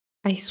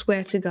I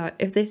swear to God,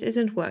 if this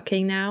isn't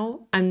working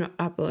now, I'm not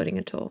uploading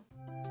at all.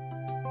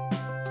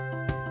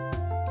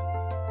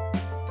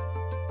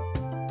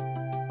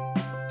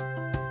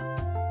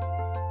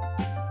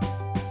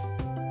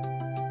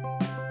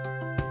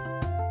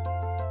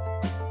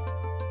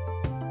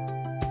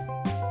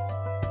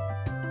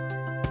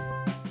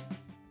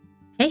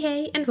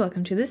 Hey, and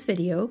welcome to this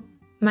video.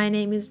 My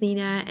name is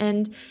Nina,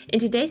 and in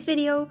today's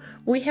video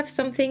we have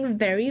something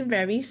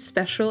very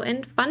special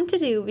and fun to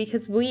do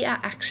because we are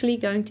actually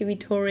going to be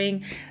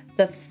touring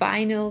the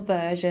final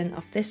version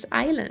of this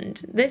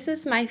island. This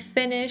is my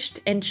finished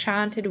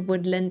Enchanted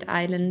Woodland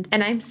island,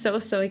 and I'm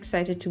so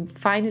excited to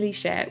finally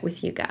share it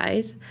with you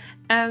guys.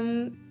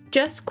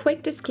 Just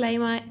quick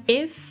disclaimer,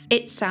 if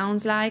it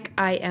sounds like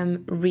I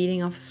am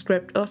reading off a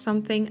script or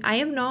something, I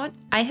am not.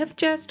 I have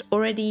just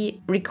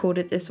already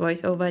recorded this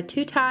voiceover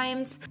 2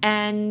 times,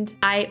 and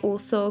I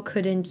also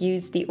couldn't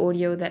use the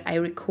audio that I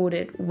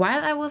recorded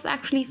while I was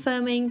actually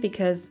filming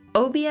because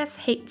OBS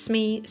hates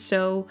me.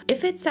 So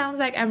if it sounds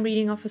like I'm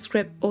reading off a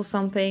script or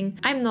something,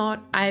 I'm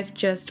not. I've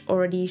just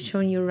already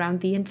shown you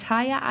around the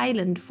entire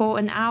island for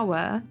an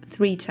hour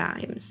 3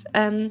 times.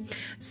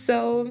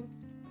 So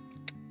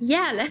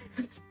yeah,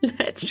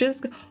 let's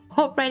just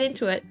hop right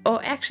into it.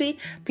 Or actually,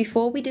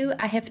 before we do,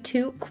 I have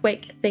 2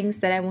 quick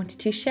things that I wanted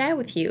to share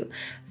with you.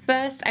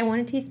 First, I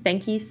wanted to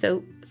thank you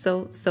so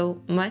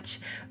much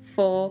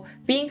for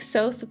being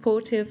so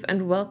supportive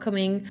and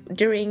welcoming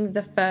during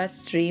the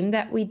first stream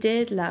that we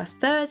did last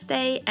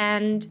Thursday,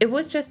 and it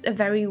was just a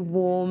very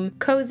warm,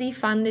 cozy,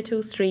 fun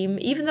little stream,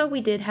 even though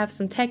we did have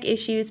some tech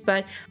issues,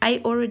 but I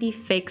already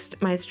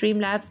fixed my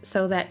Streamlabs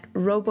so that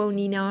Robo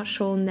Nina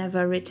shall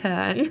never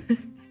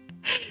return.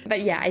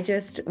 But yeah, I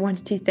just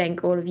wanted to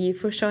thank all of you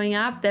for showing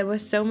up. There were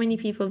so many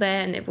people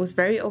there and it was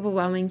very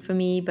overwhelming for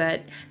me,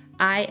 but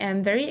I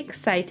am very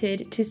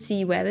excited to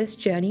see where this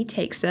journey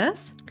takes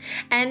us.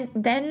 And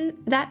then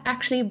that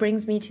actually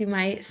brings me to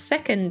my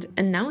second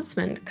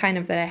announcement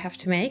that I have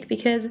to make,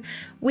 because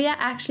we are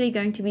actually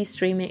going to be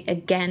streaming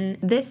again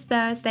this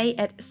Thursday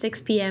at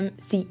 6 p.m.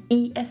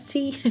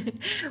 CEST,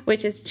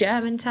 which is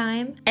German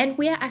time. And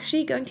we are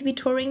actually going to be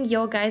touring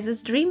your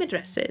guys' dream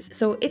addresses.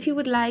 So if you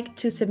would like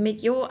to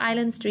submit your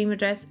island's dream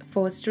address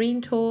for a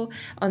stream tour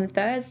on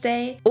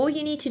Thursday, all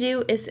you need to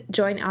do is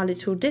join our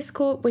little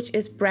Discord, which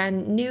is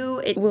brand new.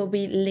 It will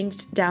be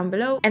linked down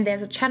below. And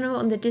there's a channel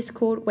on the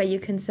Discord where you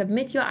can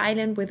submit your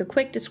island with a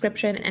quick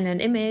description and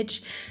an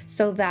image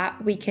so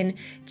that we can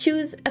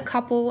choose a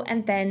couple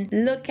and then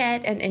look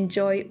at and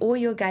enjoy all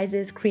your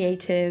guys'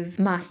 creative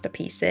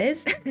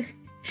masterpieces.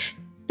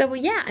 So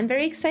yeah, I'm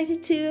very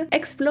excited to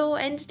explore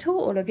and tour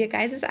all of your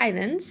guys'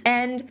 islands.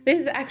 And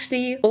this is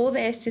actually all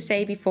there is to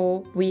say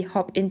before we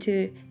hop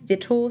into the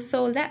tour.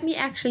 So let me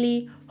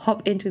actually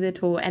hop into the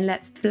tour and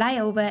let's fly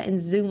over and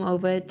zoom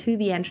over to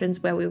the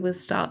entrance where we will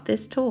start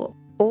this tour.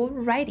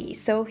 Alrighty,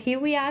 so here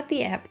we are at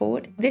the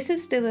airport. This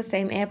is still the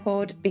same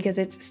airport because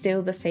it's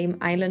still the same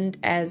island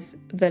as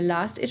the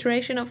last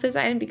iteration of this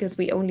island, because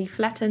we only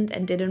flattened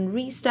and didn't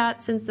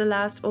restart since the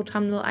last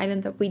autumnal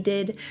island that we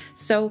did.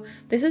 So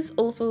this is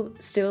also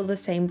still the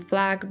same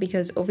flag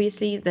because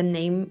obviously the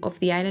name of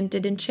the island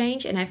didn't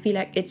change, and I feel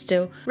like it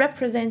still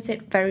represents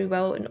it very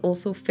well and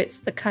also fits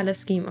the color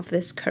scheme of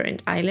this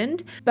current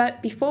island.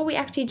 But before we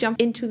actually jump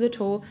into the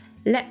tour,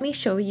 let me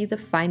show you the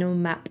final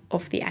map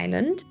of the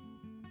island.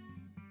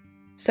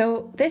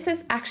 So this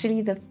is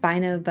actually the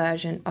final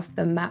version of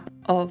the map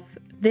of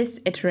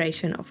this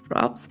iteration of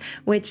Drops,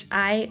 which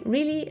I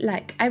really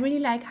like. I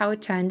really like how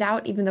it turned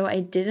out, even though I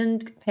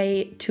didn't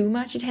pay too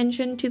much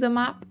attention to the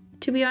map,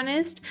 to be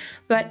honest.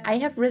 But I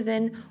have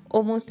risen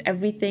almost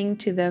everything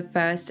to the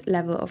first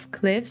level of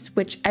cliffs,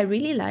 which I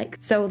really like,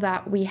 so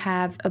that we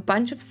have a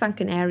bunch of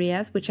sunken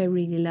areas, which I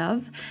really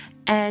love.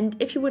 And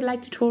if you would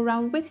like to tour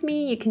around with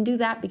me, you can do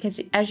that, because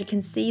as you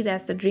can see,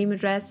 there's the dream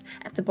address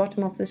at the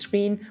bottom of the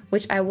screen,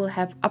 which I will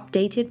have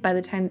updated by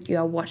the time that you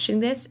are watching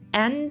this.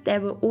 And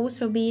there will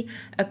also be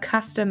a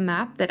custom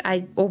map that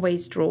I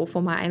always draw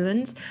for my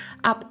islands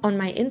up on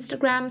my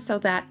Instagram, so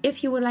that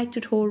if you would like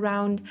to tour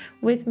around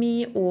with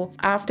me or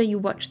after you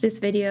watch this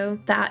video,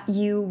 that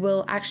you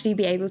will actually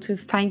be able to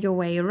find your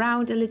way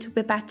around a little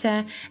bit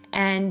better,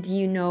 and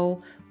you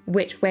know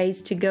which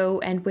ways to go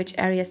and which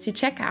areas to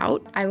check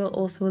out. I will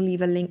also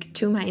leave a link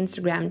to my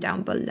Instagram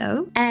down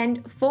below.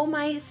 And for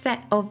my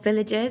set of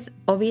villages,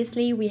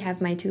 obviously we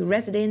have my 2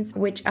 residents,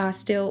 which are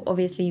still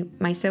obviously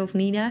myself,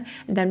 Nina,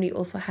 and then we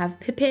also have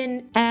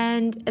Pippin.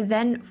 And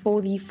then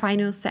for the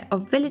final set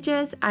of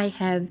villagers, I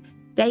have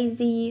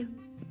Daisy,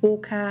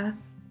 Walker,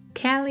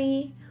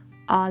 Kelly,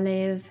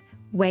 Olive,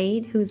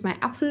 Wade, who's my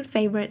absolute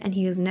favorite and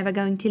he is never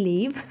going to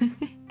leave,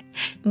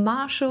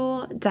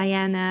 Marshall,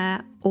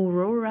 Diana,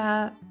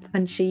 Aurora,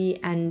 Punchy,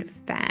 and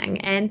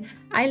Fang. And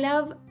I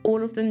love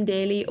all of them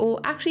dearly, or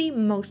actually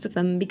most of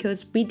them,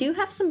 because we do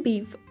have some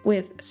beef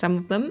with some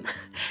of them.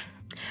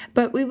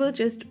 But we will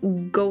just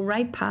go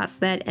right past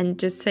that and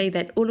just say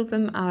that all of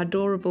them are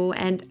adorable,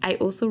 and I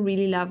also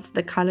really love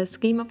the color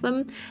scheme of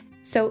them.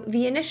 So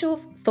the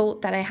initial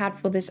thought that I had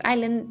for this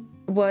island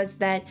was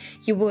that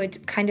you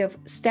would kind of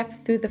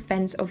step through the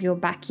fence of your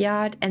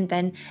backyard and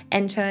then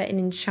enter an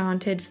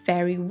enchanted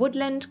fairy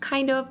woodland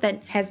kind of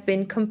that has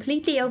been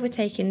completely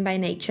overtaken by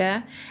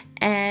nature.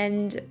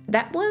 And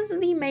that was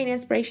the main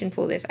inspiration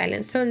for this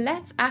island. So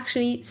let's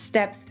actually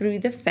step through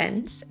the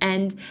fence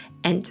and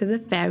enter the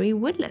fairy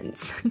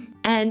woodlands.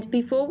 And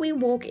before we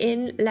walk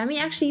in, let me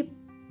actually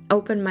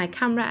open my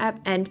camera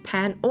app and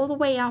pan all the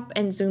way up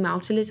and zoom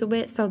out a little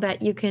bit so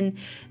that you can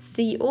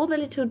see all the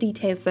little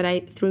details that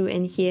I threw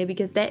in here,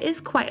 because there is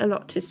quite a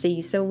lot to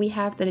see. So we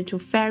have the little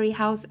fairy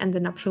house and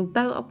the nuptial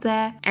bell up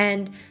there,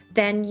 and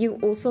then you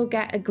also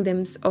get a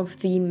glimpse of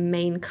the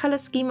main color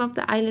scheme of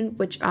the island,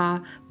 which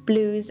are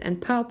blues and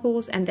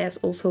purples, and there's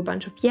also a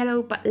bunch of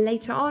yellow. But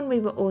later on we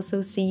will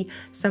also see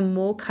some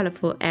more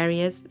colorful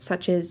areas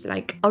such as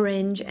like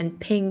orange and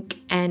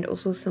pink, and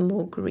also some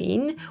more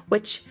green,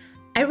 which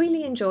I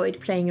really enjoyed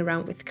playing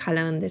around with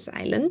color on this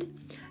island.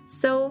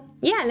 So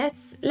yeah,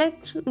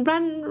 let's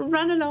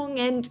run along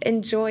and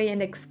enjoy and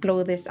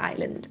explore this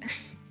island.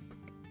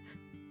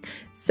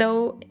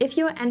 So if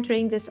you're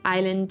entering this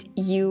island,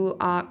 you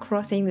are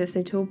crossing this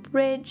little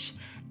bridge,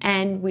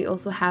 and we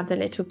also have the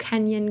little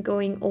canyon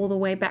going all the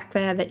way back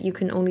there that you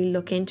can only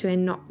look into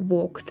and not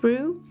walk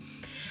through.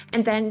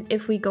 And then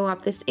if we go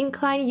up this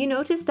incline, you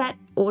notice that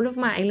all of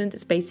my island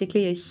is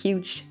basically a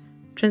huge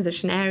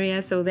transition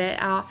area. So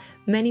there are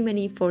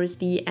many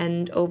foresty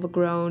and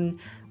overgrown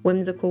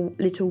whimsical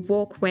little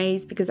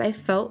walkways, because I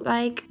felt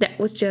like that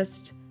was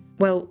just,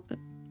 well,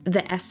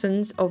 the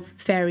essence of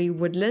fairy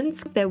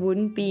woodlands. There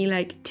wouldn't be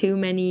like too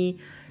many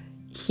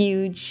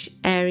huge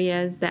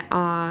areas that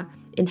are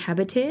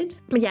inhabited.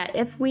 But yeah,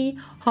 if we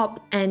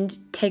hop and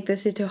take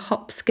this little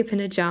hop, skip and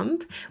a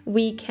jump,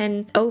 we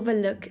can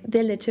overlook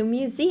the little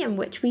museum,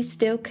 which we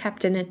still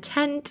kept in a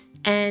tent.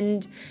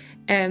 And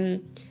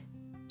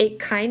it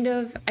kind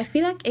of, I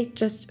feel like it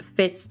just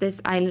fits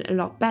this island a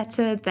lot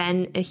better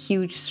than a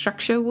huge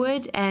structure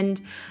would. And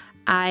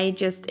I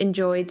just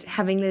enjoyed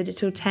having the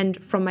little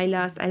tent from my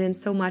last island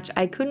so much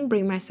I couldn't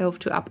bring myself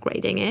to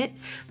upgrading it.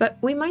 But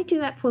we might do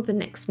that for the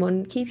next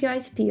one. Keep your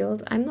eyes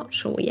peeled, I'm not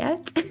sure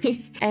yet.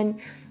 And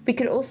we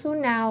could also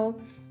now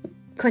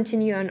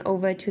continue on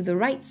over to the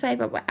right side,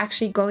 but we're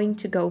actually going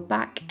to go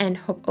back and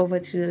hop over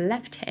to the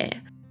left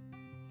here.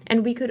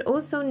 And we could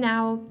also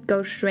now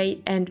go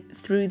straight and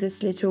through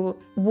this little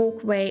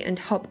walkway and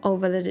hop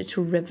over the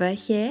little river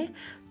here.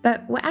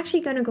 But we're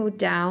actually going to go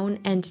down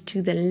and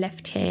to the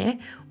left here,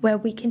 where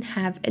we can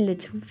have a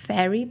little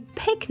fairy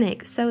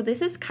picnic. So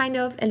this is kind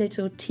of a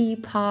little tea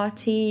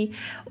party,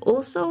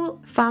 also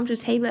farm to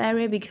table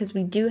area, because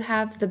we do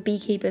have the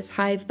beekeeper's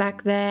hive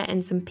back there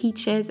and some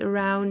peaches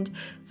around.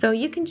 So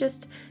you can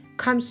just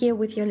come here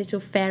with your little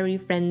fairy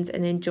friends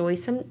and enjoy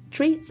some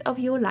treats of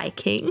your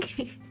liking.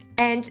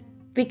 And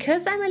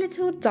because I'm a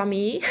little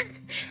dummy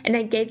and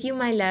I gave you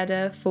my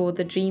ladder for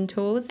the dream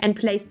tours and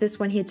placed this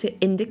one here to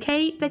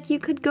indicate that you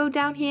could go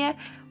down here,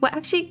 we're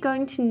actually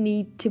going to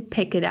need to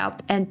pick it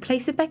up and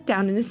place it back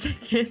down in a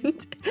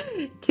second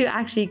to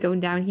actually go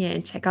down here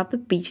and check out the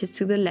beaches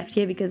to the left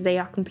here, because they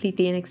are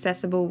completely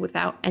inaccessible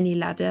without any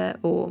ladder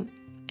or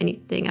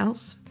anything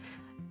else.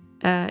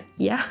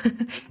 Yeah.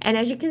 And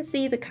as you can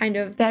see, the kind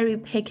of fairy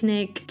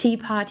picnic tea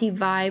party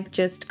vibe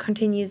just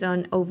continues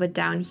on over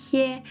down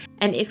here.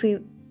 And if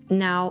we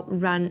now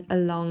run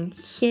along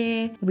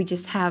here, we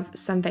just have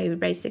some very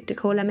basic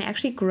decor. Let me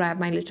actually grab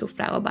my little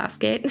flower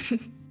basket.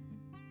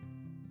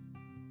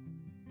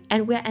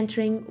 And we're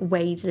entering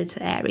Wade's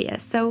little area.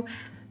 So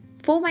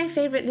for my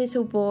favorite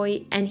little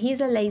boy, and he's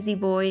a lazy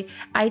boy,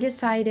 I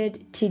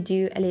decided to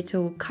do a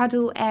little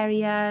cuddle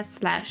area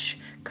slash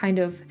kind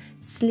of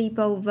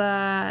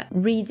sleepover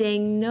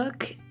reading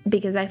nook,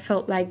 because I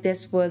felt like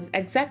this was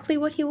exactly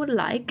what he would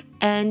like.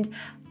 And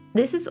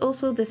this is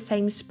also the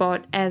same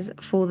spot as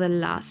for the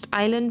last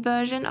island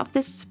version of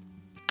this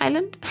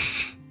island.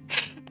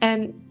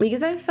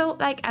 Because I felt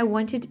like I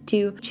wanted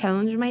to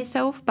challenge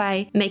myself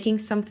by making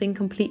something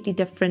completely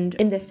different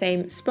in the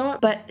same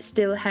spot,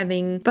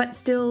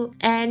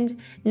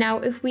 and now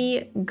if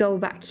we go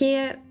back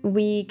here,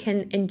 we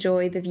can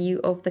enjoy the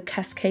view of the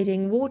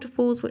cascading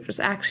waterfalls, which was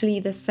actually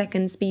the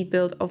second speed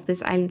build of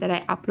this island that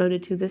I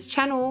uploaded to this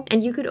channel.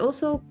 And you could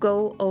also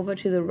go over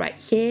to the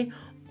right here,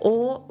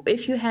 or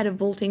if you had a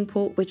vaulting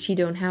pole, which you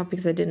don't have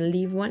because I didn't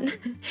leave one,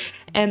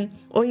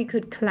 or you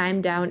could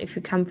climb down if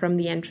you come from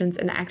the entrance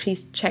and actually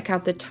check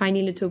out the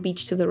tiny little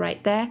beach to the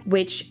right there,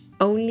 which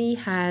only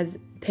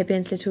has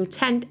Pippin's little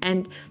tent,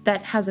 and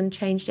that hasn't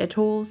changed at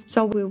all.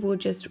 So we will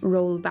just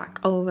roll back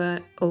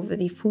over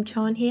the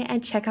futon here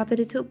and check out the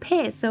little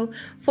pier. So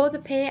for the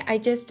pier, I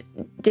just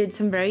did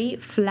some very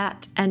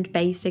flat and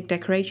basic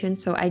decoration.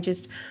 So I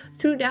just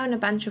threw down a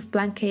bunch of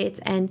blankets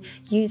and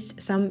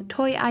used some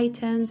toy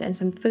items and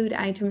some food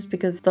items,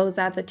 because those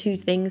are the two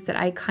things that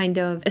I kind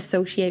of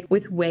associate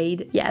with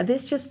Wade. Yeah,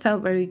 this just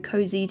felt very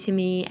cozy to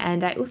me,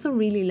 and I also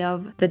really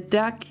love the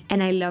duck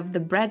and I love the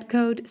bread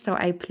code, so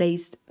I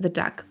placed the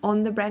duck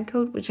on the the bread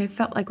coat, which I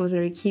felt like was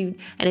very cute,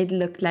 and it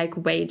looked like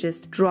Wei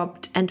just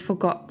dropped and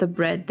forgot the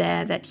bread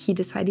there that he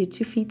decided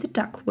to feed the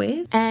duck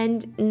with.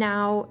 And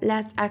now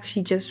let's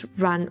actually just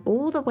run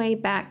all the way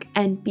back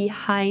and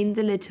behind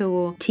the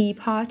little tea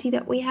party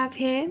that we have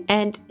here.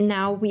 And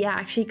now we are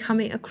actually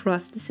coming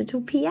across this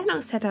little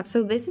piano setup.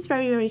 So this is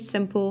very, very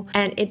simple,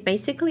 and it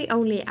basically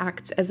only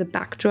acts as a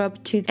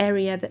backdrop to the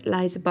area that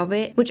lies above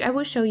it, which I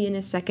will show you in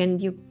a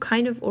second. You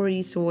kind of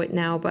already saw it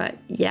now, but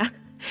yeah.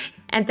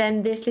 And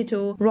then this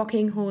little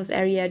rocking horse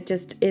area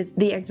just is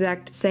the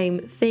exact same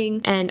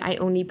thing, and I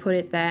only put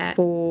it there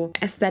for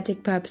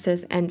aesthetic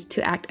purposes and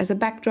to act as a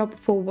backdrop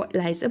for what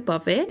lies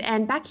above it.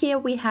 And back here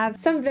we have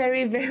some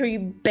very, very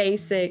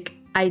basic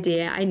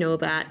idea. I know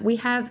that we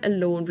have a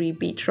laundry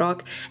beach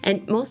rock,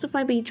 and most of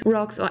my beach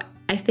rocks, or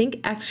I think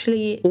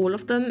actually all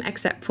of them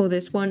except for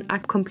this one, are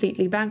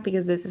completely blank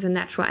because this is a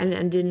natural and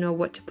I didn't know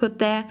what to put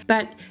there.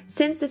 But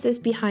since this is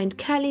behind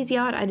Kelly's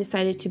yard, I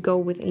decided to go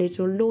with a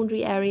little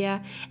laundry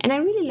area, and I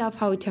really love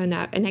how it turned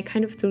out, and I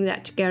kind of threw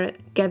that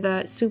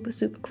together super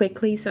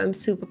quickly, so I'm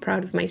super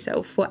proud of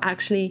myself for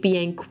actually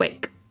being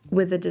quick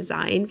with the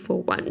design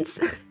for once.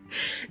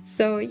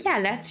 So yeah,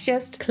 let's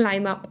just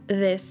climb up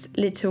this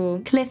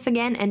little cliff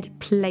again and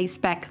place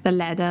back the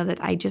ladder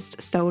that I just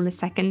stole a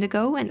second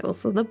ago, and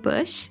also the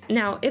bush.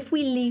 Now, if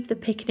we leave the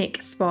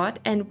picnic spot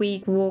and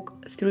we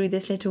walk through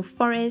this little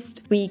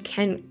forest, we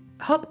can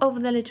hop over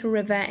the little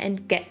river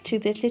and get to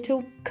this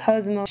little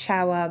Cosmo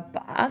shower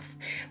bath,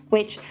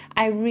 which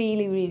I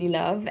really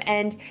love.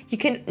 And you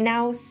can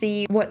now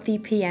see what the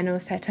piano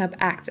setup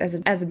acts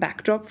as a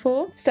backdrop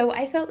for. So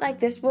I felt like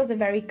this was a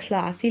very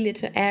classy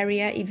little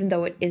area, even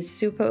though it is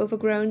super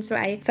overgrown. So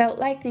I felt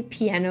like the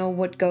piano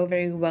would go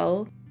very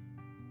well.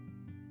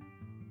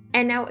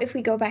 And now if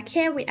we go back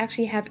here, we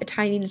actually have a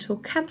tiny little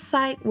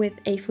campsite with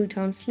a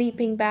futon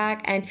sleeping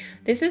bag, and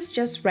this is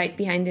just right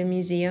behind the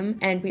museum.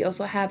 And we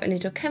also have a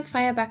little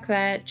campfire back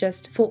there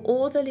just for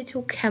all the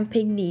little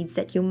camping needs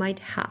that you might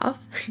have.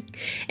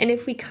 And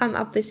if we come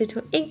up this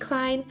little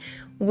incline,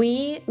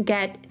 we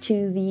get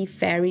to the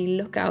fairy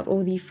lookout,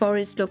 or the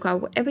forest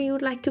lookout, whatever you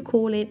would like to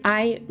call it.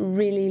 I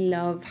really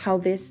love how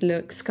this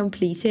looks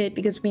completed,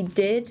 because we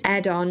did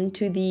add on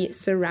to the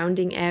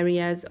surrounding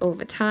areas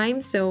over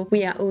time, so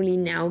we are only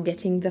now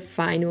getting the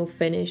final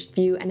finished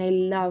view, and I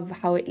love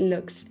how it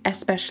looks,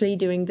 especially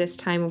during this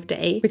time of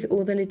day with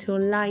all the little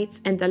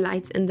lights and the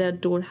lights in the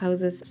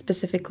dollhouses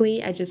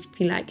specifically. I just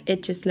feel like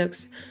it just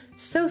looks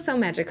so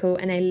magical,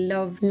 and I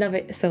love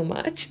it so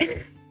much.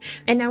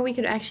 And now we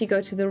could actually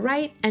go to the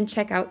right and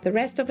check out the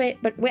rest of it,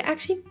 but we're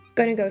actually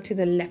gonna go to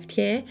the left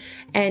here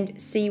and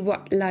see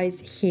what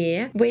lies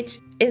here, which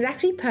is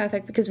actually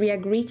perfect because we are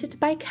greeted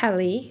by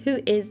Kelly,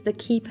 who is the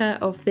keeper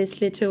of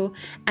this little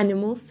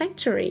animal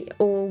sanctuary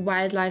or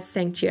wildlife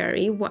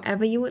sanctuary,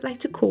 whatever you would like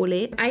to call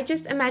it. I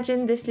just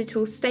imagine this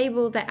little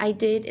stable that I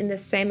did in the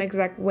same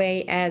exact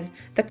way as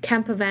the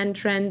camper van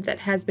trend that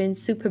has been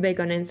super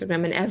big on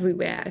Instagram and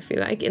everywhere, I feel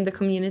like, in the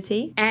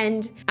community.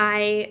 And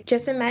I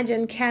just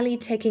imagine Kelly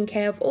taking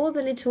care of all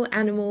the little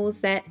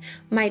animals that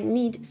might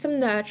need some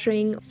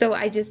nurturing. So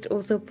I just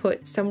also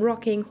put some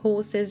rocking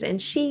horses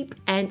and sheep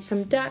and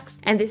some ducks.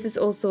 And this is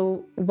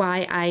also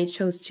why I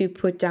chose to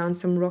put down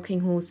some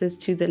rocking horses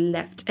to the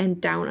left and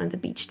down on the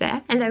beach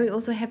there. And then we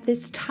also have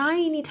this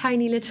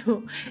tiny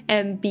little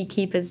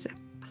beekeeper's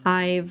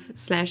hive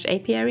 /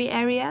 apiary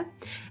area.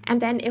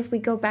 And then if we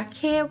go back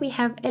here, we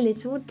have a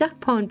little duck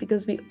pond,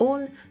 because we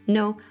all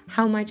know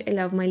how much I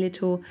love my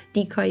little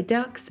decoy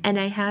ducks, and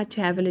I had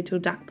to have a little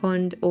duck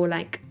pond, or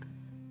like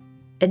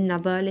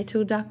another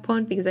little duck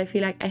pond, because I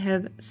feel like I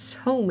have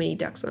so many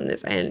ducks on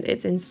this island.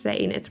 It's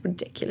insane. It's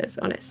ridiculous,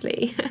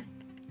 honestly.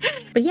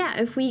 But yeah,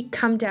 if we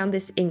come down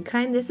this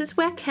incline, this is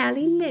where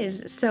Kelly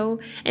lives. So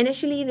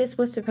initially this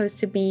was supposed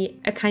to be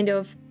a kind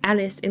of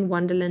Alice in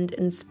Wonderland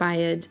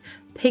inspired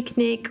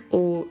picnic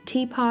or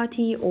tea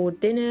party or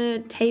dinner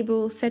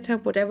table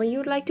setup, whatever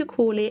you'd like to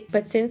call it.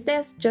 But since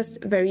there's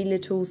just very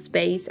little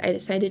space, I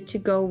decided to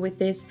go with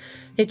this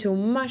little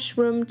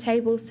mushroom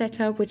table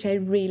setup, which I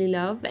really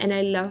love. And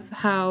I love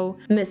how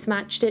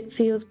mismatched it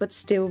feels, but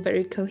still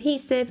very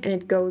cohesive. And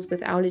it goes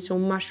with our little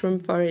mushroom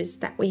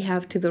forest that we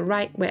have to the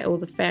right, where all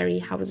the fairy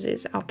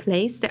houses are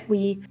placed, that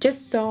we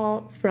just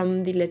saw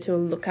from the little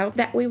lookout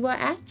that we were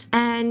at.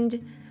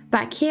 And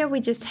back here we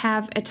just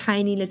have a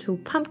tiny little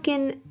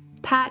pumpkin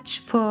patch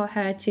for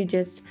her to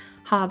just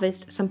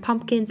harvest some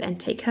pumpkins and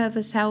take care of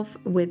herself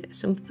with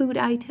some food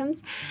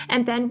items.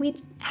 And then we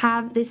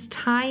have this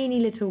tiny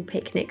little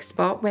picnic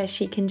spot where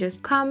she can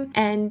just come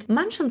and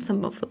munch on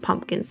some of the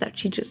pumpkins that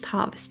she just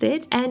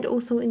harvested, and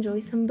also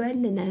enjoy some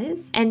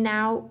birdliness. And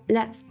now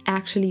let's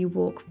actually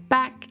walk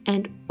back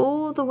and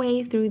all the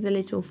way through the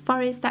little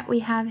forest that we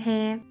have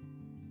here.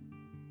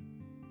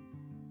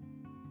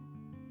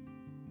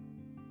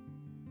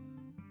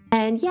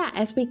 And yeah,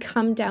 as we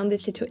come down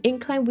this little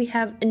incline, we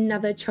have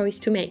another choice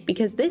to make,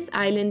 because this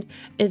island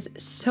is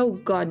so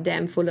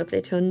goddamn full of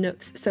little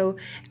nooks. So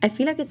I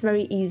feel like it's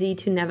very easy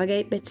to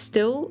navigate, but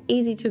still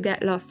easy to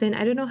get lost in.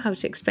 I don't know how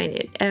to explain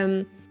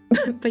it.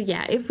 But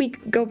yeah, if we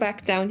go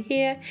back down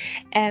here,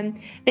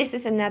 this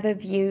is another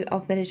view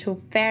of the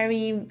little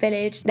fairy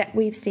village that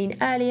we've seen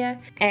earlier.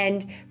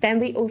 And then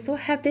we also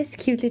have this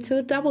cute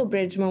little double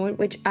bridge moment,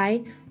 which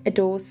I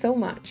adore so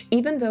much.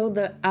 Even though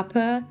the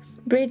upper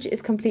bridge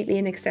is completely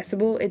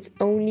inaccessible, it's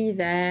only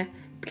there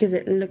because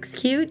it looks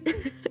cute.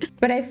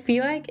 But I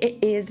feel like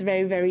it is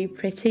very, very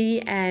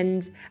pretty,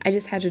 and I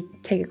just had to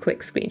take a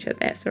quick screenshot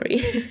there,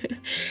 sorry.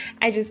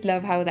 I just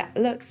love how that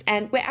looks.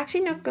 And we're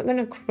actually not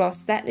gonna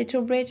cross that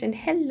little bridge, and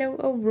hello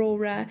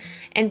Aurora,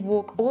 and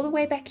walk all the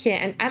way back here.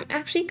 And I'm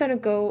actually gonna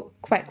go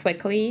quite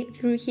quickly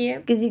through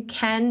here because you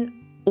can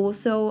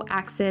also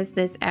access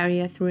this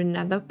area through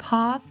another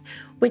path,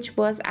 which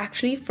was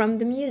actually from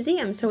the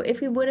museum. So if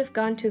we would have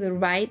gone to the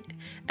right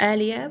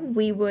earlier,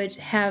 we would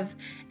have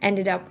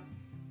ended up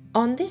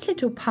on this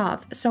little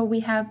path. So we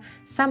have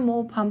some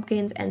more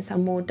pumpkins and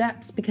some more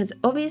ducks, because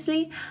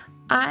obviously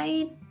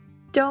I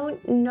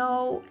don't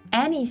know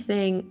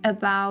anything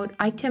about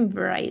item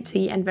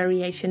variety and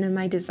variation in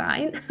my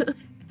design.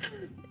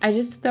 I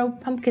just throw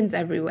pumpkins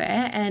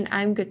everywhere and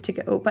I'm good to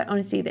go. But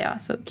honestly, they are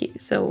so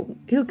cute, so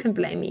who can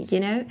blame me,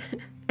 you know?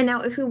 And now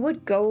if we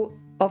would go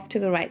off to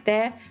the right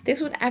there, this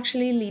would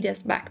actually lead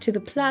us back to the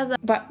plaza,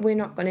 but we're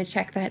not going to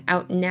check that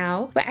out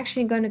now. We're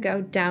actually going to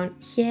go down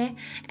here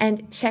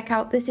and check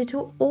out this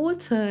little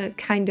altar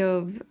kind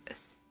of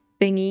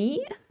thingy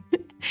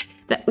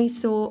that we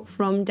saw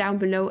from down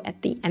below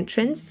at the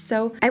entrance.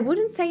 So I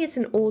wouldn't say it's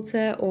an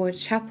altar or a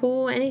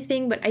chapel or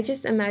anything, but I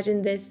just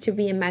imagine this to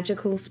be a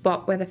magical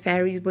spot where the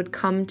fairies would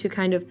come to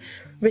kind of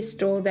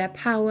restore their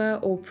power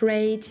or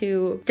pray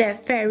to their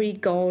fairy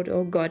god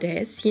or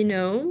goddess, you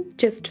know,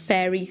 just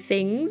fairy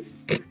things.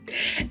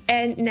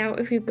 And now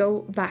if you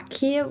go back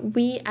here,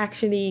 we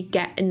actually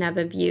get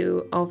another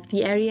view of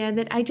the area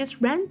that I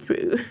just ran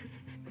through.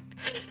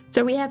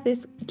 So we have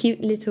this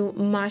cute little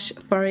marsh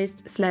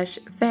forest slash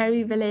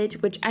fairy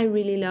village, which I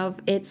really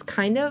love. It's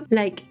kind of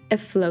like a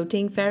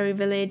floating fairy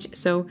village.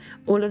 So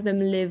all of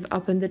them live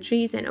up in the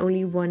trees and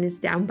only one is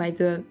down by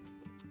the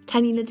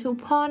tiny little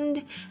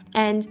pond.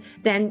 And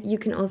then you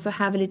can also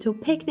have a little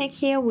picnic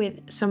here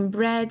with some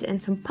bread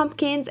and some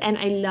pumpkins. And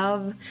I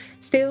love,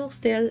 still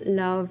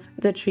love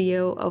the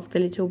trio of the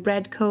little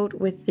bread coat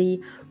with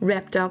the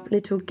wrapped up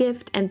little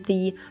gift and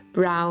the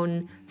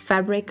brown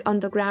fabric on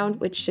the ground,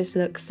 which just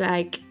looks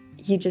like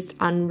you just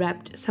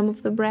unwrapped some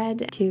of the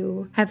bread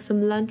to have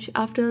some lunch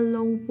after a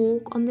long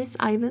walk on this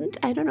island.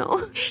 I don't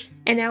know.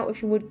 And now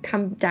if you would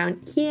come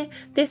down here,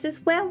 this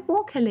is where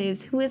Walker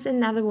lives, who is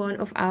another one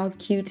of our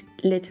cute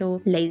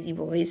little lazy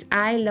boys.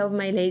 I love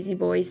my lazy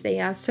boys. They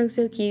are so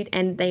cute,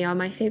 and they are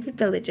my favorite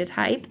villager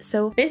type.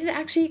 So this is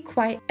actually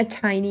quite a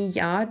tiny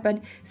yard,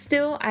 but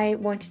still I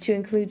wanted to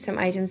include some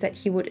items that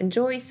he would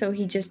enjoy. So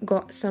he just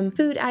got some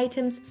food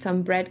items,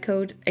 some bread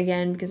coat,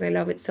 again because I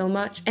love it so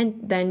much, and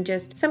then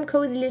just some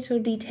cozy little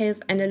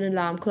details and an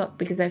alarm clock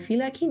because I feel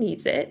like he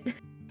needs it.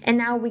 And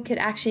now we could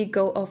actually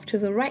go off to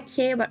the right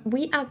here, but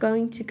we are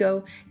going to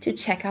go to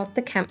check out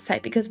the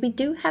campsite because we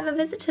do have a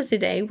visitor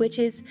today, which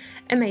is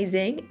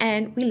amazing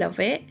and we love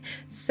it.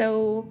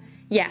 So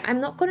yeah,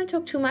 I'm not going to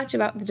talk too much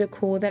about the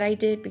decor that I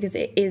did because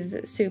it is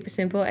super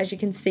simple, as you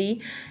can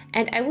see.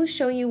 And I will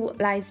show you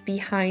what lies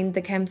behind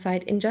the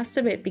campsite in just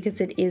a bit because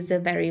it is a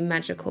very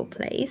magical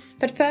place.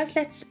 But first,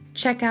 let's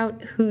check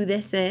out who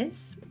this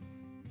is.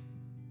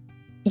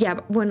 Yeah,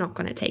 but we're not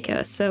going to take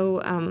her.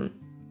 So,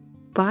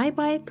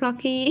 bye-bye,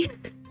 Plucky.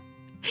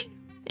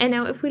 And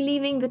now if we're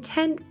leaving the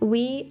tent,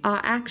 we are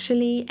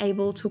actually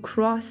able to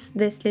cross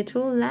this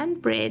little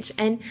land bridge.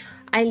 And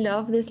I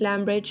love this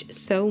land bridge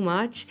so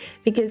much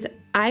because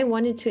I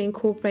wanted to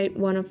incorporate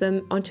one of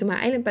them onto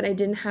my island, but I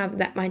didn't have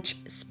that much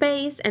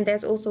space. And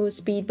there's also a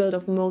speed build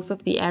of most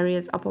of the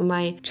areas up on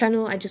my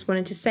channel. I just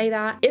wanted to say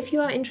that. If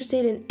you are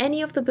interested in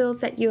any of the builds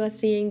that you are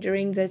seeing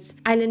during this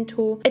island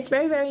tour, it's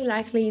very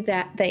likely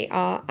that they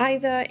are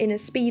either in a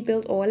speed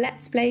build or a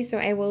let's play. So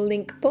I will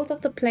link both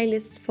of the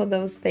playlists for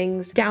those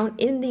things down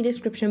in the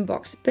description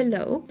box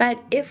below. But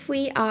if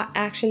we are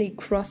actually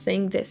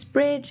crossing this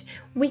bridge,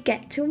 we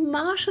get to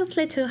Marshall's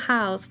little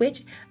house,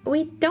 which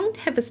we don't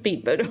have a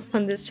speed build of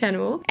on this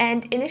channel.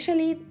 And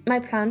initially my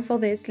plan for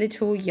this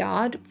little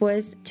yard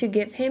was to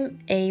give him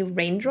a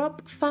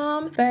raindrop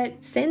farm,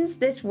 but since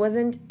this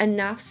wasn't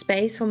enough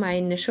space for my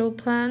initial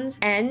plans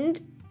and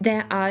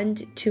there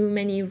aren't too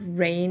many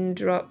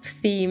raindrop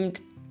themed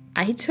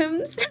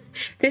items,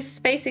 this is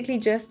basically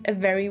just a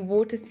very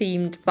water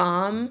themed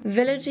farm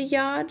villager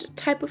yard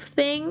type of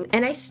thing.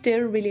 And I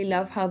still really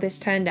love how this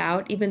turned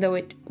out, even though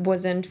it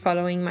wasn't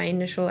following my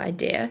initial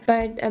idea.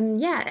 But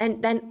yeah,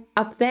 and then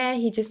up there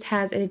he just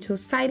has a little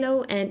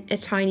silo and a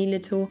tiny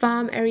little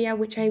farm area,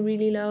 which I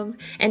really love.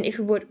 And if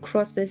we would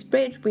cross this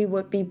bridge, we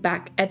would be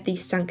back at the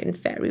sunken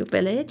fairy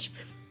village.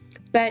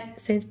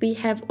 But since we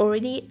have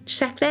already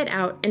checked that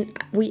out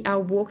and we are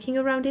walking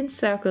around in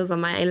circles on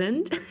my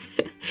island,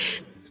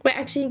 we're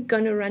actually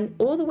gonna run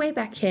all the way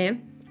back here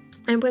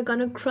and we're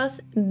gonna cross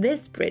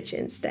this bridge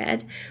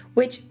instead,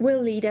 which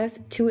will lead us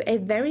to a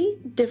very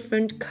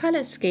different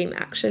color scheme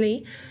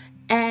actually.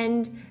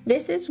 And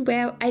this is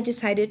where I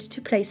decided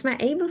to place my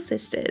Able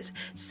sisters.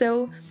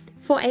 So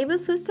for Able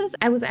sisters,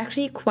 I was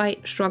actually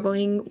quite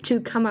struggling to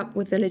come up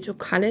with a little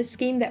color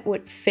scheme that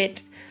would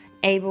fit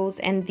Abel's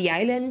and the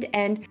island,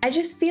 and I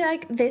just feel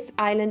like this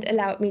island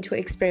allowed me to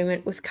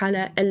experiment with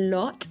color a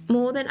lot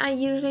more than I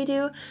usually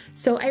do.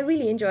 So I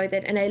really enjoyed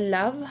it, and I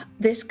love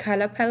this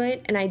color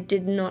palette, and I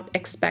did not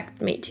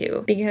expect me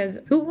to, because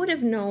who would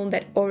have known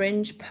that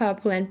orange,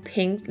 purple and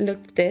pink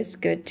looked this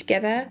good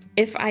together?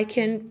 If I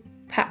can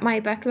pat my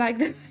back like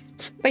that.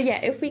 But yeah,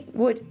 if we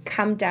would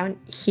come down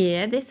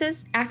here, this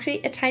is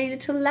actually a tiny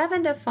little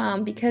lavender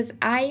farm, because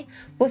I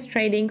was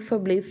trading for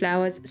blue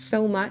flowers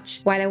so much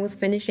while I was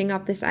finishing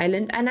up this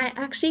island, and I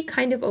actually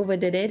kind of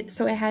overdid it.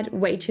 So I had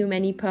way too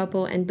many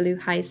purple and blue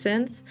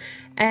hyacinths,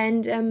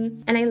 and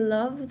I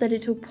love the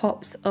little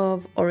pops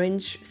of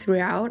orange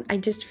throughout. I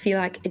just feel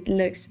like it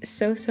looks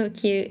so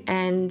cute,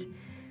 and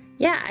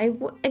yeah, I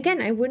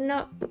would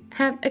not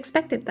have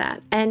expected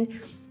that. And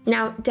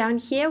now down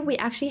here we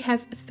actually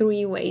have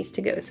 3 ways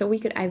to go. So we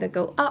could either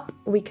go up,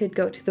 we could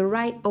go to the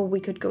right, or we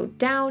could go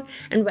down,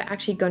 and we're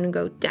actually going to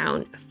go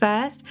down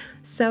first.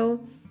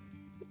 So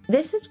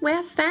this is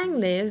where Fang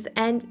lives,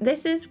 and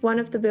this is one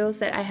of the builds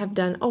that I have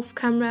done off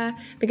camera,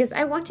 because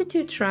I wanted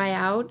to try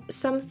out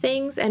some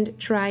things and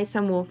try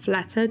some more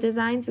flatter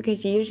designs,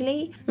 because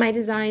usually my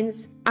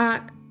designs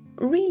are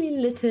really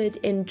littered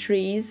in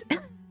trees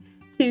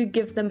to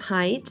give them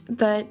height,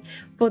 but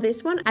for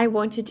this one I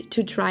wanted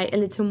to try a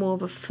little more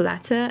of a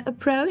flatter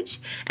approach,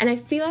 and I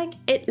feel like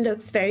it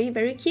looks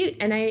very cute,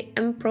 and I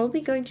am probably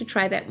going to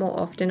try that more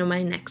often on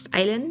my next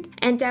island.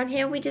 And down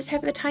here we just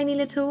have a tiny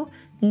little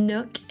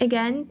nook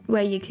again,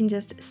 where you can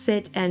just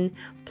sit and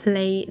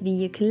play the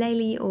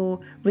ukulele or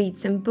read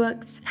some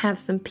books,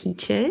 have some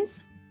peaches.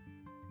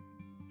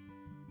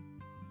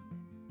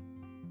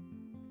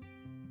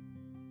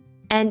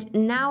 And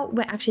now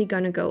we're actually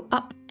gonna go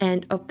up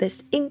and up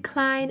this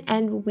incline,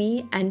 and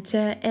we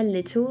enter a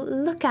little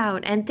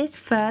lookout. And this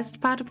first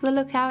part of the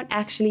lookout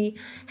actually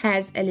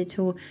has a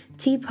little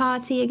tea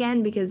party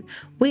again, because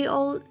we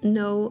all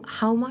know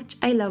how much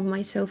I love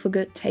myself a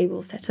good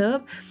table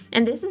setup.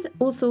 And this is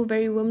also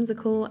very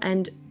whimsical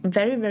and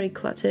very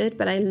cluttered,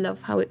 but I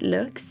love how it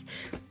looks.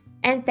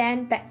 And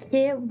then back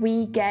here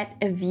we get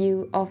a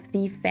view of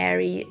the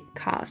fairy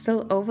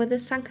castle over the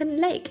sunken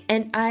lake,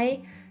 and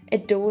I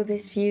adore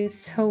this view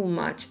so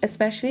much,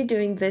 especially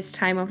during this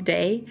time of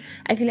day.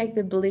 I feel like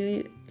the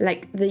blue,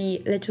 like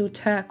the little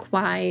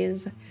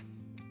turquoise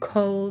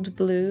cold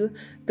blue,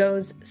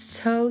 goes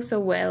so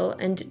well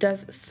and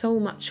does so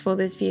much for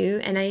this view,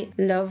 and I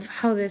love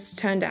how this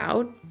turned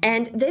out.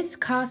 And this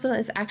castle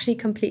is actually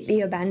completely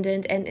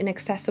abandoned and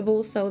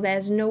inaccessible, so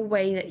there's no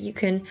way that you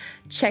can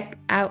check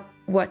out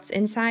what's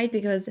inside,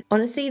 because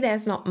honestly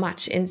there's not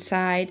much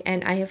inside,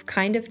 and I have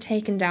kind of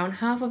taken down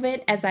half of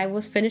it as I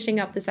was finishing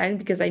up this island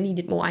because I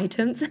needed more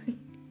items.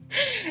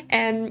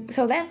 And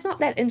so that's not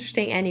that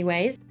interesting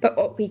anyways. But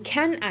what we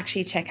can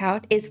actually check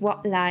out is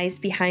what lies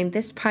behind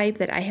this pipe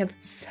that I have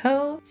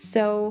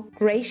so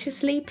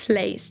graciously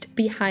placed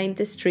behind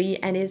this tree,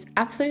 and is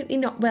absolutely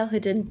not well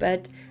hidden,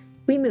 but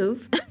we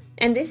move.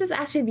 And this is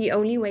actually the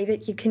only way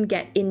that you can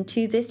get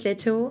into this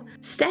little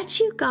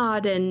statue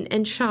garden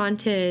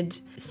enchanted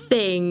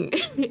thing.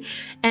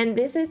 And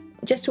this is,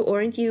 just to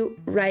orient you,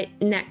 right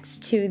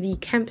next to the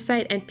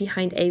campsite and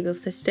behind Abel's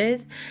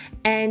sisters.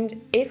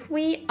 And if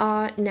we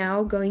are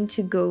now going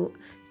to go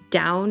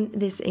down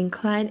this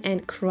incline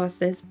and cross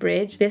this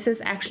bridge, this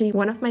is actually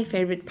one of my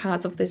favorite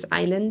parts of this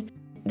island.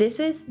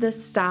 This is the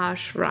Star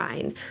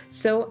Shrine.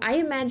 So I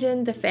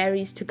imagine the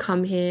fairies to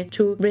come here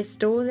to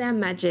restore their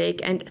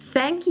magic, and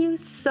thank you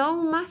so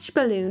much,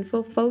 Balloon,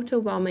 for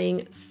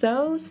photobombing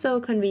so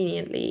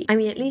conveniently. I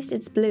mean, at least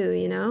it's blue,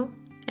 you know?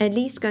 At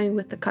least going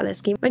with the color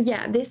scheme. But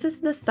yeah, this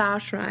is the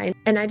Star Shrine,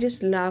 and I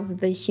just love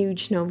the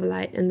huge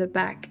Novolite in the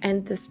back,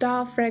 and the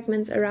star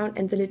fragments around,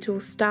 and the little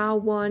star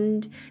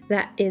wand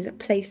that is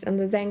placed on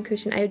the Zen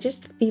cushion. I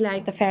just feel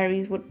like the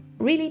fairies would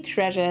really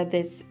treasure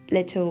this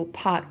little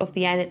part of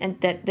the island, and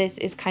that this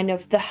is kind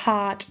of the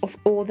heart of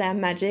all their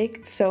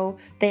magic. So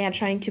they are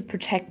trying to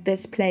protect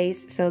this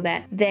place so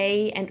that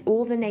they and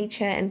all the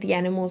nature and the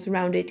animals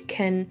around it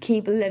can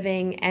keep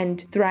living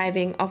and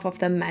thriving off of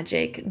the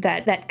magic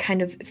that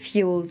kind of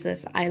fuels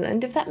this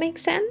island, if that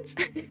makes sense.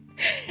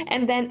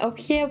 And then up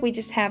here we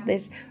just have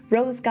this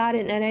rose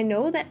garden, and I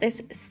know that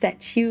this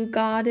statue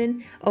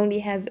garden only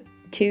has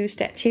 2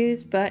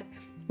 statues, but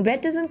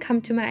red doesn't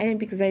come to my island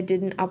because I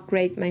didn't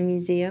upgrade my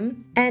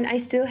museum. And I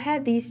still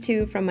had these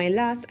 2 from my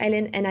last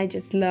island, and I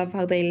just love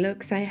how they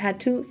look, so I had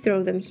to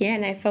throw them here,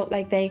 and I felt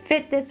like they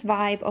fit this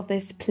vibe of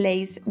this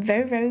place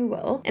very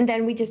well. And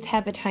then we just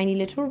have a tiny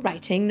little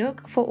writing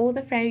nook for all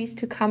the fairies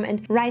to come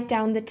and write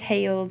down the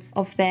tales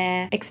of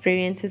their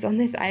experiences on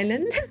this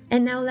island.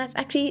 And now let's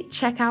actually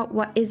check out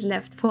what is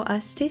left for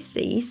us to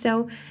see.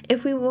 So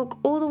if we walk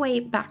all the way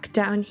back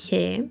down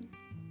here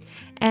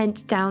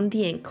and down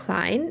the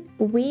incline,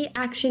 we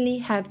actually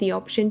have the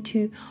option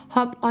to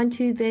hop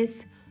onto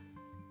this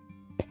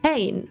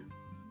pane.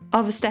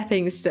 of a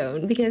stepping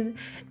stone, because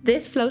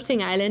this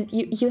floating island,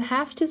 you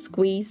have to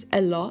squeeze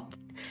a lot.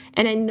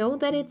 And I know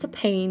that it's a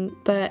pain,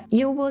 but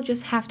you will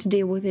just have to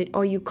deal with it,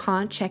 or you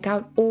can't check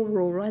out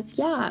Aurora's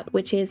yard,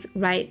 which is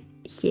right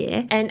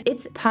here. And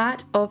it's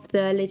part of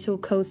the little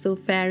coastal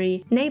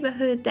fairy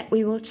neighborhood that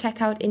we will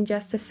check out in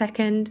just a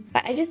second.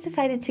 But I just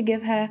decided to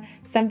give her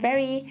some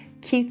very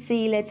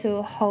cutesy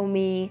little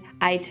homey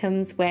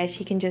items where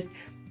she can just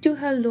do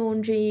her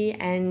laundry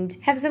and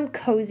have some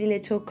cozy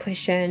little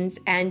cushions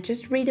and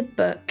just read a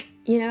book,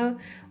 you know,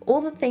 all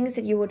the things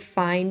that you would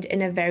find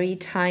in a very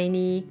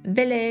tiny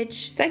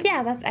village. So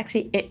yeah, that's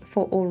actually it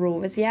for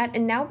Aurora's yard.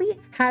 And now we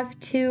have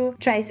to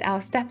trace our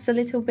steps a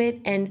little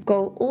bit and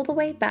go all the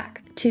way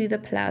back to the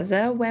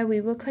plaza where we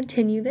will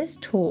continue this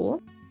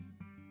tour.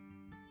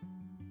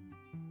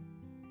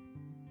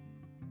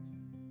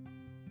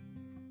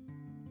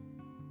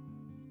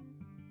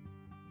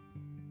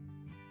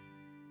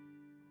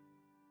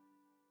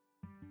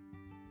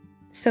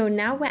 So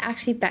now we're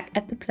actually back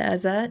at the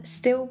plaza,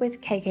 still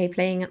with KK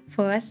playing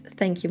for us.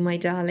 Thank you, my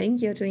darling.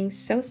 You're doing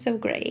so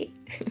great.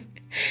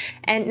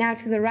 And now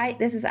to the right,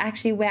 this is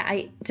actually where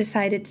I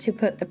decided to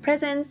put the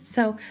presents.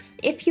 So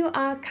if you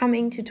are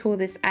coming to tour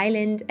this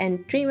island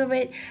and dream of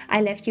it,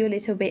 I left you a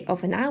little bit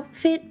of an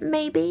outfit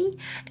maybe,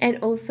 and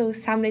also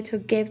some little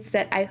gifts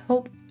that I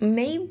hope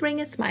may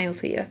bring a smile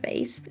to your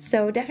face.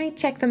 So definitely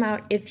check them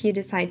out if you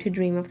decide to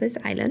dream of this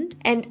island.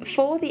 And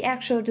for the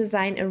actual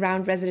design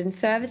around resident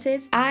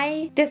services,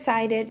 I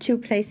decided to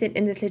place it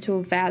in this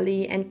little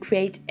valley and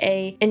create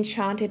a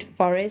enchanted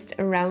forest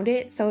around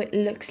it, so it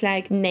looks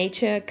like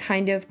nature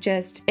kind of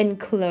just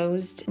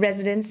enclosed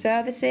resident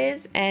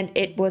services, and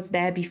it was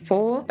there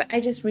before. But I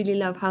just really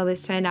love how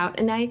this turned out,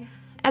 and I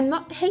am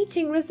not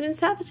hating resident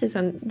services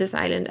on this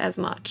island as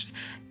much.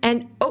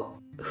 And oh,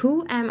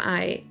 who am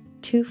I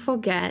to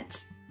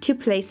forget to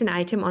place an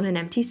item on an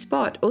empty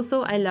spot?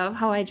 Also, I love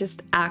how I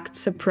just act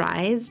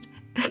surprised.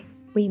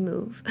 We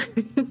move.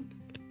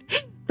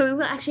 So we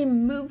will actually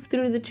move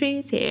through the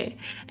trees here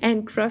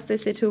and cross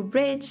this little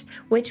bridge,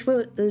 which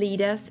will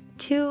lead us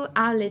to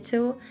our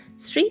little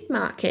street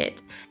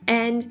market.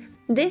 And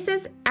this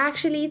is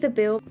actually the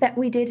build that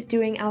we did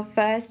during our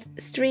first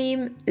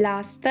stream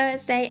last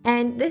Thursday,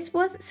 and this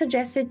was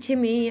suggested to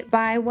me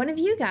by one of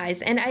you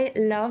guys, and I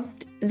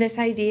loved this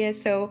idea,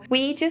 so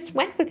we just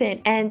went with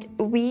it and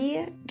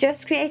we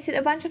just created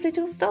a bunch of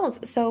little stalls.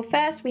 So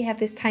first we have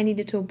this tiny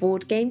little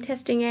board game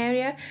testing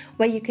area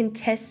where you can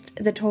test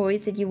the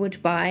toys that you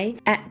would buy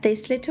at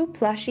this little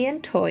plushie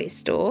and toy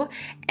store.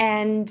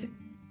 And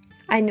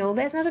I know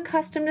there's not a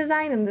custom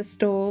design in the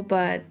store,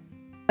 but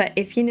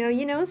if you know,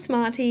 you know,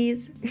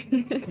 smarties.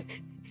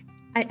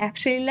 I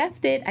actually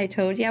left it. I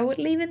told you I would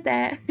leave it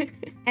there.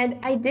 And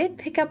I did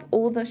pick up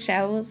all the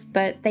shells,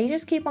 but they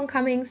just keep on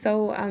coming,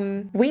 so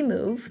we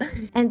move.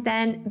 And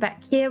then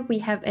back here we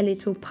have a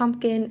little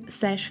pumpkin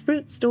 /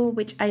 fruit store,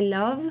 which I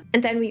love.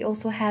 And then we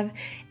also have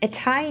a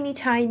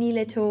tiny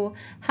little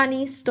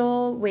honey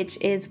store, which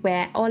is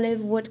where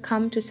Olive would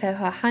come to sell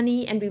her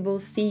honey, and we will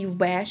see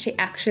where she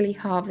actually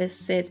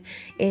harvests it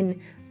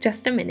in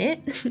just a minute.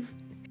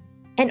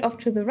 And off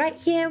to the right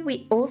here,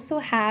 we also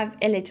have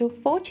a little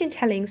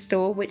fortune-telling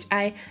store, which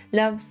I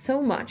love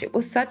so much. It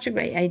was such a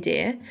great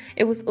idea.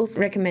 It was also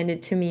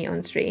recommended to me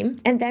on stream.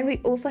 And then we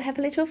also have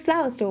a little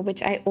flower store,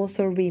 which I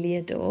also really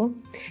adore.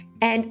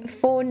 And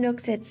for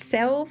Nooks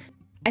itself,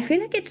 I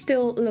feel like it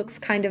still looks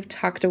kind of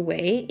tucked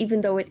away,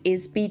 even though it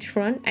is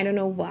beachfront. I don't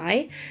know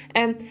why.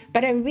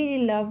 But I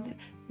really love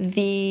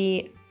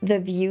the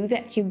view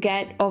that you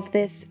get of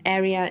this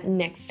area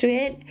next to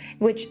it,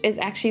 which is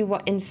actually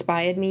what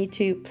inspired me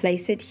to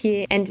place it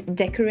here and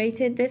decorate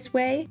it this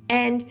way.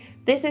 And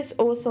this is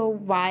also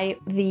why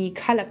the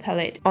color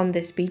palette on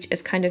this beach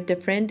is kind of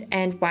different,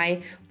 and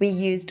why we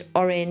used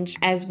orange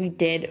as we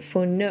did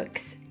for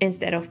Nooks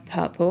instead of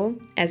purple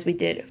as we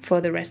did for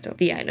the rest of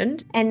the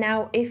island. And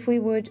now if we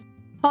would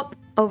hop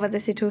over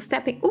this little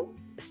stepping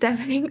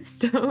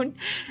stone,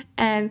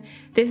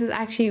 this is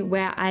actually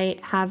where I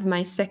have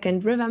my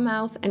second river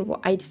mouth and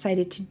what I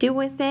decided to do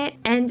with it.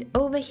 And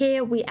over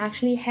here we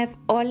actually have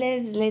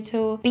Olive's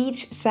little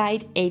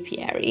beachside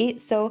apiary.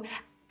 So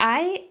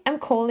I am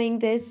calling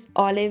this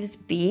Olive's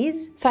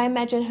Bees. So I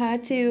imagine her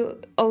to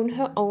own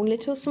her own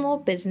little small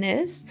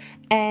business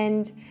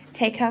and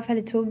take care of her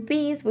little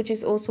bees, which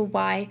is also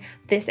why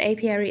this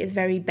apiary is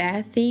very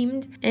bear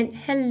themed. And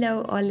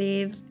hello,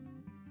 Olive.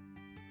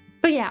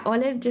 But yeah,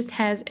 Olive just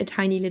has a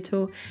tiny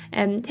little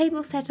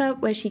table set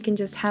up where she can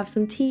just have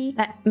some tea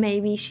that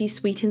maybe she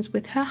sweetens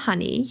with her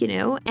honey, you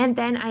know. And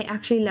then I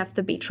actually left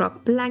the beach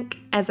rock blank,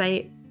 as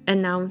I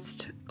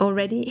announced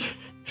already.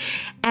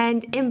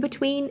 And in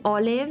between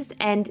Olive's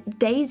and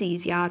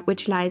Daisy's yard,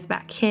 which lies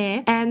back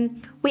here,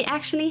 we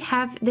actually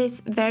have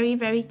this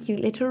very cute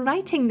little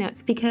writing nook,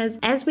 because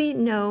as we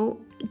know,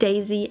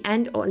 Daisy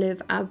and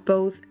Olive are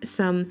both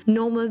some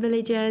normal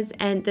villagers,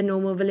 and the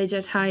normal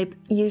villager type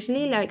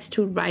usually likes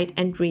to write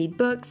and read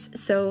books.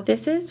 So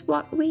this is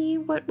what we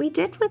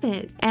did with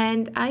it,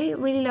 and I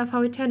really love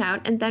how it turned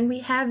out. And then we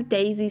have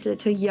Daisy's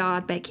little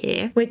yard back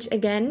here, which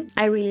again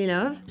I really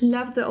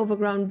love the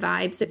overgrown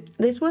vibes.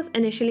 This was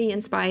initially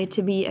inspired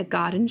to be a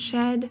garden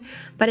shed,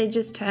 but it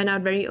just turned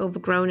out very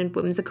overgrown and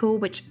whimsical,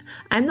 which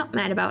I'm not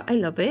mad about. I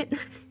love it.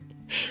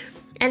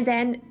 And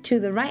then to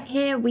the right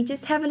here, we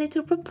just have a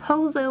little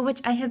proposal, which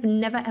I have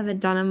never ever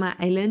done on my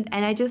island.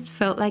 And I just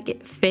felt like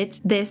it fit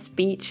this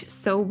beach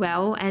so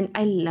well. And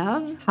I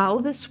love how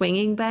the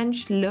swinging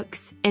bench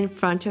looks in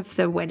front of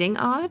the wedding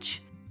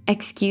arch.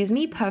 Excuse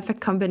me,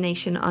 perfect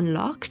combination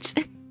unlocked.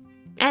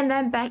 And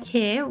then back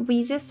here,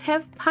 we just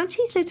have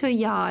Punchy's little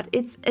yard.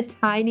 It's a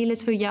tiny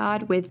little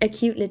yard with a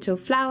cute little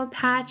flower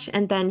patch.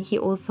 And then he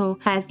also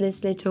has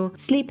this little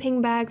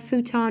sleeping bag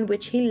futon,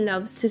 which he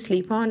loves to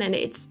sleep on. And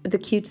it's the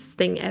cutest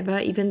thing ever,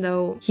 even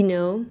though, you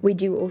know, we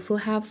do also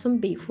have some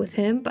beef with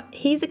him. But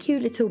he's a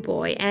cute little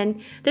boy.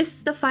 And this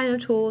is the final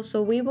tour,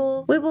 so we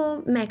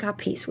will make our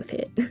peace with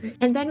it.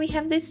 And then we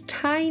have this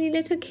tiny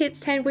little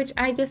kids tent, which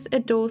I just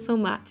adore so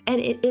much.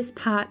 And it is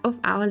part of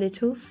our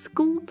little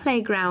school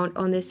playground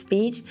on this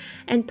beach,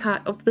 and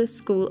part of the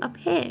school up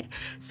here.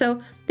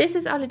 So this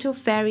is our little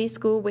fairy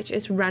school, which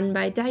is run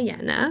by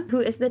Diana, who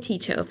is the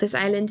teacher of this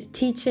island,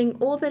 teaching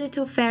all the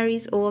little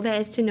fairies all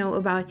there is to know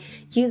about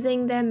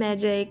using their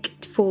magic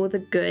for the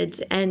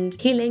good and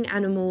healing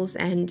animals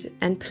and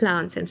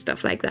plants and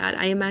stuff like that,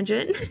 I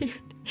imagine.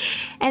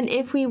 And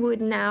if we would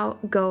now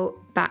go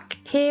back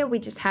here, we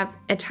just have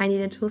a tiny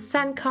little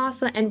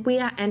sandcastle, and we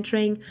are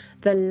entering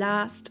the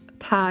last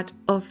part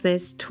of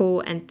this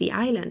tour and the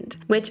island,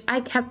 which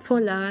I kept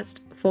for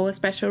last for a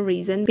special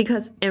reason,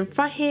 because in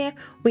front here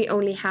we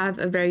only have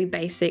a very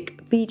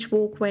basic beach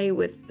walkway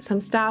with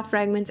some star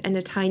fragments and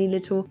a tiny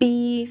little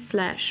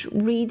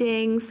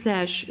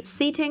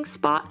bee/reading/seating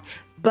spot.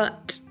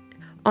 But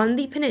on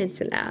the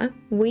peninsula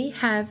we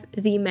have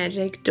the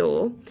magic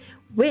door,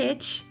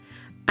 which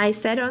I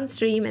said on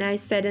stream and I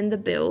said in the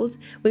build,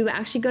 we were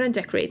actually going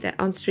to decorate that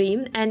on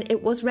stream, and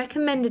it was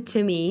recommended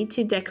to me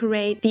to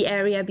decorate the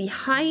area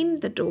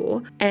behind the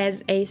door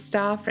as a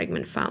star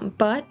fragment farm.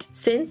 But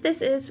since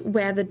this is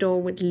where the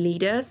door would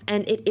lead us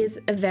and it is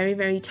a very,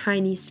 very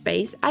tiny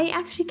space, I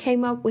actually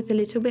came up with a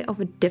little bit of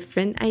a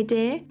different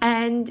idea.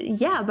 And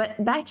yeah,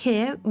 but back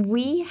here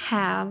we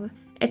have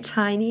a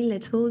tiny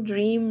little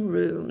dream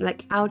room,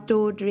 like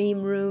outdoor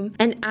dream room.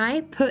 And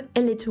I put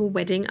a little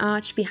wedding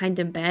arch behind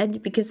the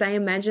bed, because I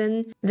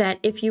imagine that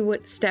if you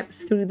would step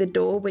through the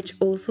door, which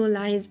also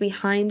lies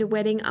behind a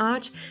wedding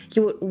arch,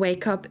 you would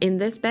wake up in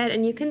this bed.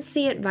 And you can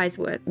see it vice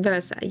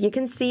versa. You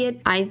can see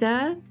it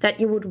either that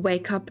you would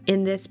wake up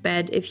in this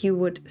bed if you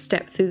would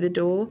step through the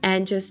door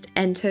and just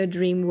enter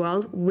dream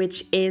world,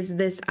 which is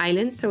this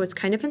island, so it's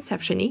kind of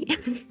Inception-y.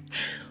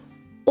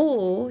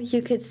 Or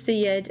you could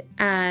see it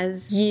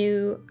as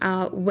you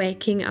are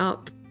waking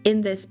up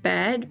in this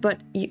bed, but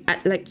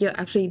you're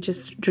actually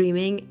just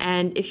dreaming,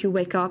 and if you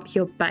wake up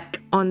you're back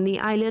on the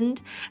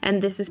island,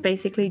 and this is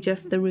basically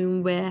just the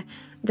room where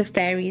the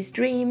fairies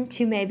dream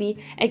to maybe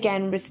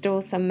again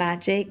restore some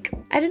magic.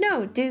 I don't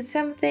know, do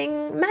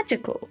something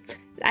magical.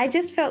 I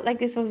just felt like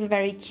this was a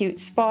very cute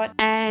spot.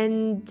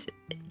 And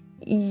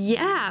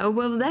yeah,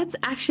 well, that's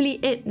actually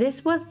it.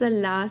 This was the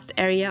last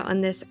area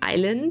on this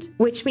island,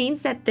 which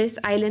means that this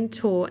island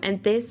tour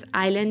and this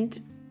island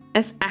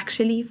is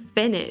actually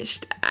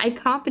finished. I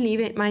can't believe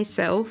it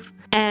myself,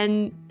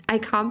 and I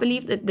can't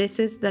believe that this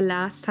is the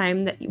last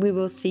time that we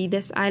will see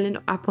this island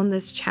up on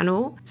this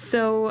channel.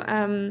 So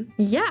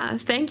yeah,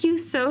 thank you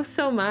so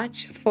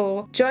much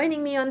for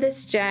joining me on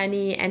this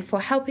journey and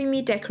for helping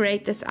me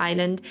decorate this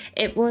island.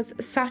 It was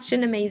such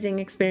an amazing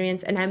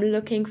experience, and I'm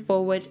looking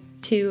forward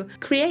to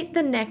create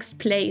the next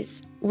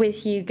place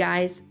with you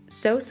guys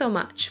so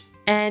much.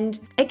 And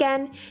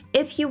again,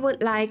 if you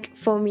would like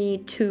for me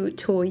to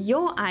tour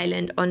your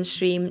island on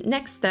stream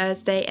next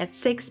Thursday at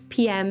 6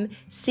 p.m.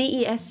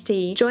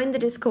 CEST, join the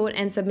Discord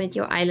and submit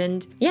your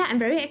island. Yeah, I'm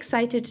very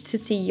excited to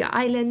see your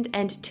island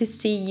and to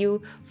see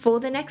you for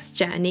the next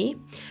journey.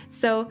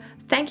 So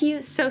thank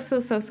you so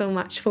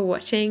much for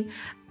watching.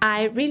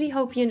 I really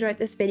hope you enjoyed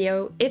this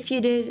video. If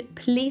you did,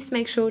 please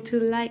make sure to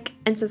like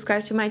and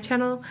subscribe to my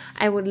channel.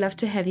 I would love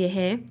to have you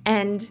here.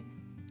 And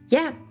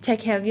yeah,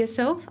 take care of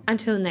yourself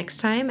until next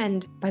time,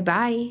 and bye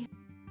bye.